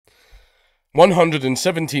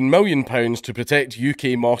£117 million to protect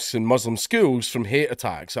UK mosques and Muslim schools from hate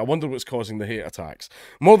attacks. I wonder what's causing the hate attacks.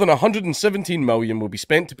 More than £117 million will be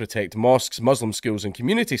spent to protect mosques, Muslim schools and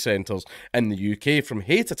community centres in the UK from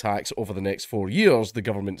hate attacks over the next 4 years, the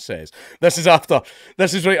government says. This is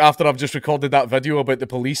right after I've just recorded that video about the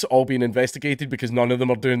police all being investigated because none of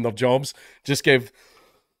them are doing their jobs. Just gave...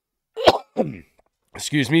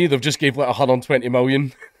 Excuse me, they've just gave like 120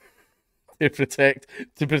 million to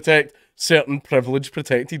protect certain privileged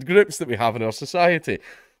protected groups that we have in our society.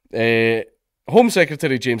 Home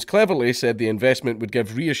Secretary James Cleverly said the investment would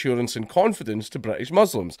give reassurance and confidence to British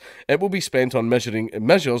Muslims. It will be spent on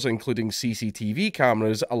measures including CCTV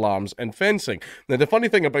cameras, alarms and fencing. Now, the funny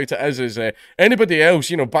thing about it is anybody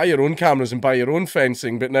else, buy your own cameras and buy your own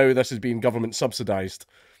fencing, but now this is being government subsidised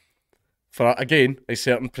for, again, a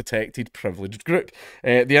certain protected, privileged group.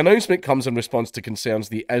 The announcement comes in response to concerns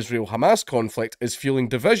the Israel-Hamas conflict is fueling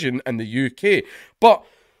division in the UK. But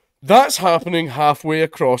that's happening halfway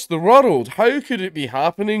across the world. How could it be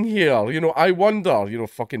happening here? I wonder,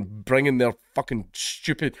 fucking bringing their fucking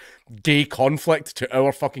stupid gay conflict to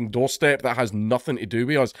our fucking doorstep that has nothing to do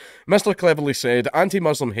with us. Mr. Cleverly said,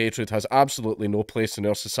 anti-Muslim hatred has absolutely no place in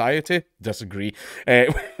our society. Disagree.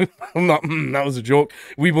 That was a joke.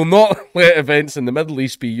 We will not let events in the Middle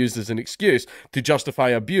East be used as an excuse to justify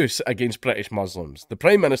abuse against British Muslims. The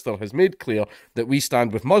Prime Minister has made clear that we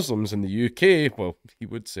stand with Muslims in the UK. Well, he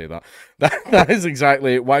would say that. That is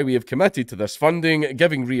exactly why we have committed to this funding,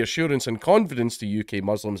 giving reassurance and confidence to UK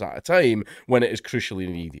Muslims at a time when it is crucially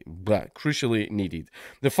needed.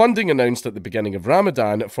 The funding announced at the beginning of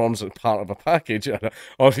Ramadan forms part of a package.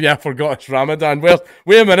 Oh yeah, I forgot it's Ramadan. Well,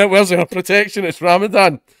 wait a minute, where's our protection? It's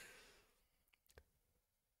Ramadan.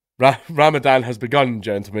 Ramadan has begun,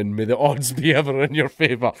 gentlemen. May the odds be ever in your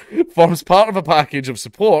favour. Forms part of a package of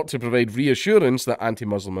support to provide reassurance that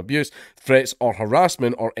anti-Muslim abuse, threats or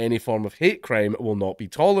harassment or any form of hate crime will not be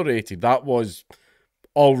tolerated. That was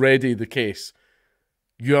already the case.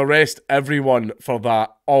 You arrest everyone for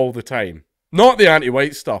that all the time. Not the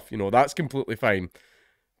anti-white stuff, that's completely fine.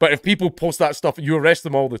 But if people post that stuff, you arrest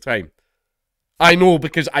them all the time. I know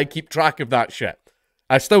because I keep track of that shit.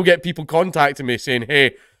 I still get people contacting me saying,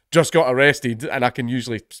 hey, just got arrested, and I can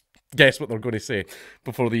usually guess what they're going to say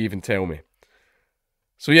before they even tell me.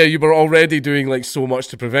 So yeah, you were already doing like so much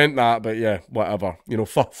to prevent that, but yeah, whatever.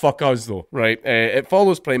 Fuck us though, right? It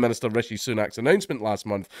follows Prime Minister Rishi Sunak's announcement last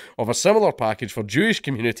month of a similar package for Jewish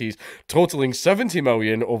communities, totaling 70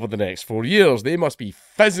 million over the next 4 years. They must be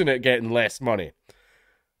fizzing at getting less money.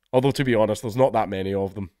 Although, to be honest, there's not that many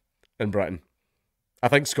of them in Britain. I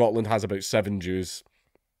think Scotland has about 7 Jews,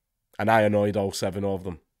 and I annoyed all 7 of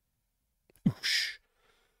them. Oosh.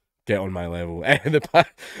 Get on my level.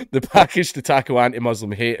 The package to tackle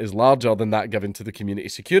anti-Muslim hate is larger than that given to the Community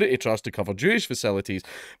Security Trust to cover Jewish facilities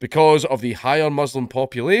because of the higher Muslim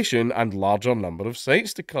population and larger number of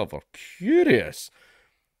sites to cover. Curious.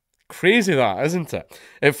 Crazy that, isn't it?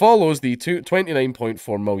 It follows the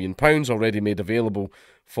 £29.4 million already made available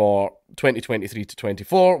for 2023 to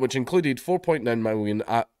 24, which included £4.9 million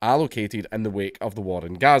allocated in the wake of the war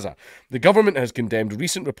in Gaza. The government has condemned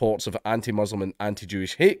recent reports of anti-Muslim and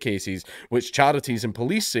anti-Jewish hate cases, which charities and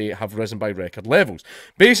police say have risen by record levels.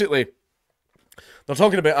 Basically, they're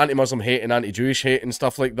talking about anti-Muslim hate and anti-Jewish hate and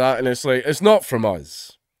stuff like that, and it's like, it's not from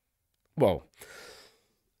us. Well,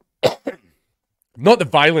 not the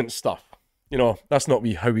violent stuff. That's not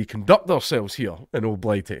how we conduct ourselves here in Old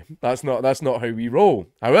Blighty. That's not how we roll.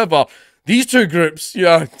 However, these two groups,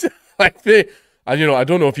 like I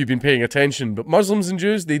don't know if you've been paying attention, but Muslims and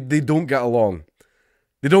Jews, they don't get along.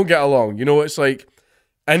 They don't get along. It's like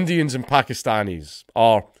Indians and Pakistanis,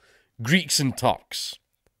 or Greeks and Turks,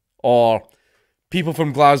 or people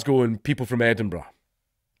from Glasgow and people from Edinburgh.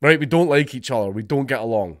 Right? We don't like each other. We don't get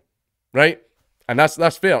along. Right? And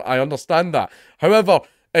that's fair. I understand that. However,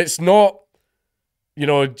 it's not,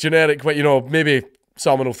 generic, but, maybe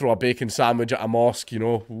someone will throw a bacon sandwich at a mosque,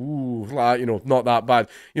 ooh, not that bad.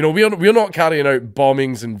 We're not carrying out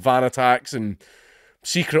bombings and van attacks and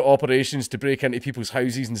secret operations to break into people's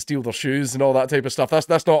houses and steal their shoes and all that type of stuff. That's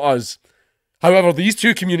not us. However, these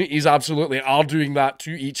two communities absolutely are doing that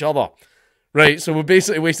to each other. Right? So we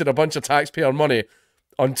basically wasted a bunch of taxpayer money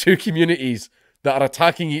on two communities that are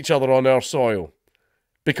attacking each other on our soil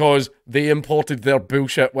because they imported their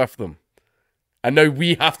bullshit with them. And now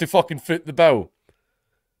we have to fucking foot the bill.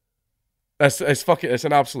 It's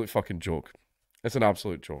an absolute fucking joke. It's an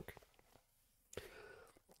absolute joke.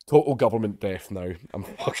 Total government death now. I'm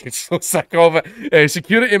fucking so sick of it.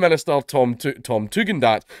 Security Minister Tom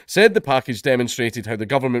Tugendhat said the package demonstrated how the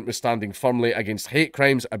government was standing firmly against hate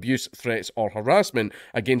crimes, abuse, threats or harassment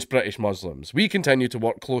against British Muslims. We continue to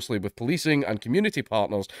work closely with policing and community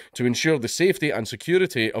partners to ensure the safety and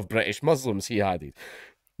security of British Muslims, he added.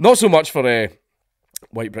 Not so much for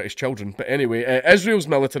white British children. But anyway, Israel's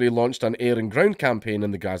military launched an air and ground campaign in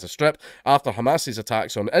the Gaza Strip after Hamas's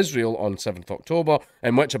attacks on Israel on 7th October,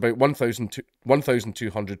 in which about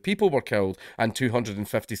 1,200 people were killed and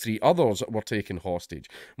 253 others were taken hostage.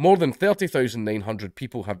 More than 30,900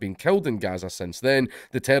 people have been killed in Gaza since then,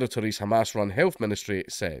 the territory's Hamas-run health ministry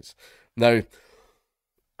says. Now,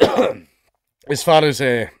 as far as,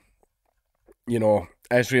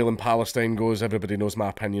 Israel and Palestine goes, everybody knows my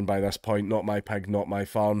opinion by this point. Not my pig, not my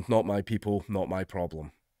farm, not my people, not my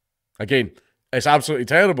problem. Again, it's absolutely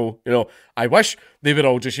terrible. I wish they would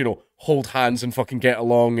all just, hold hands and fucking get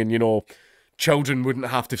along and, children wouldn't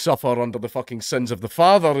have to suffer under the fucking sins of the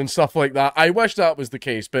father and stuff like that. I wish that was the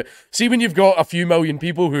case. But see, when you've got a few million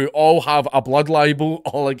people who all have a blood libel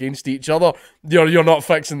all against each other, you're not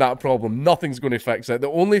fixing that problem. Nothing's going to fix it. The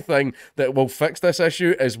only thing that will fix this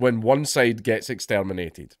issue is when one side gets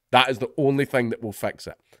exterminated. That is the only thing that will fix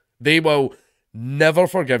it. They will never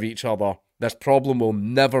forgive each other. This problem will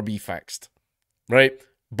never be fixed. Right?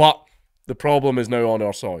 But the problem is now on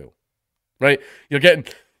our soil. Right?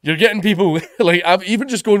 You're getting people, like, I'm even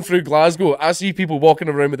just going through Glasgow, I see people walking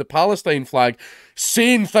around with the Palestine flag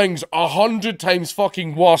saying things 100 times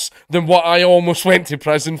fucking worse than what I almost went to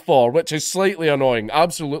prison for, which is slightly annoying.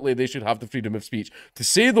 Absolutely, they should have the freedom of speech to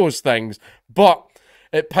say those things, but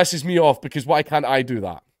it pisses me off because why can't I do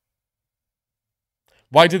that?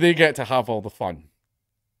 Why do they get to have all the fun?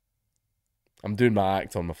 I'm doing my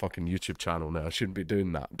act on my fucking YouTube channel now. I shouldn't be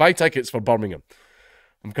doing that. Buy tickets for Birmingham.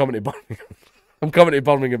 I'm coming to Birmingham. I'm coming to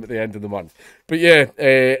Birmingham at the end of the month. But yeah,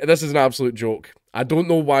 this is an absolute joke. I don't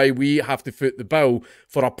know why we have to foot the bill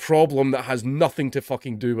for a problem that has nothing to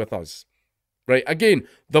fucking do with us. Right? Again,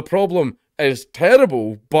 the problem is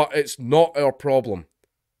terrible, but it's not our problem.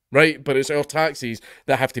 Right? But it's our taxis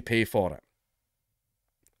that have to pay for it.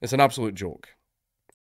 It's an absolute joke.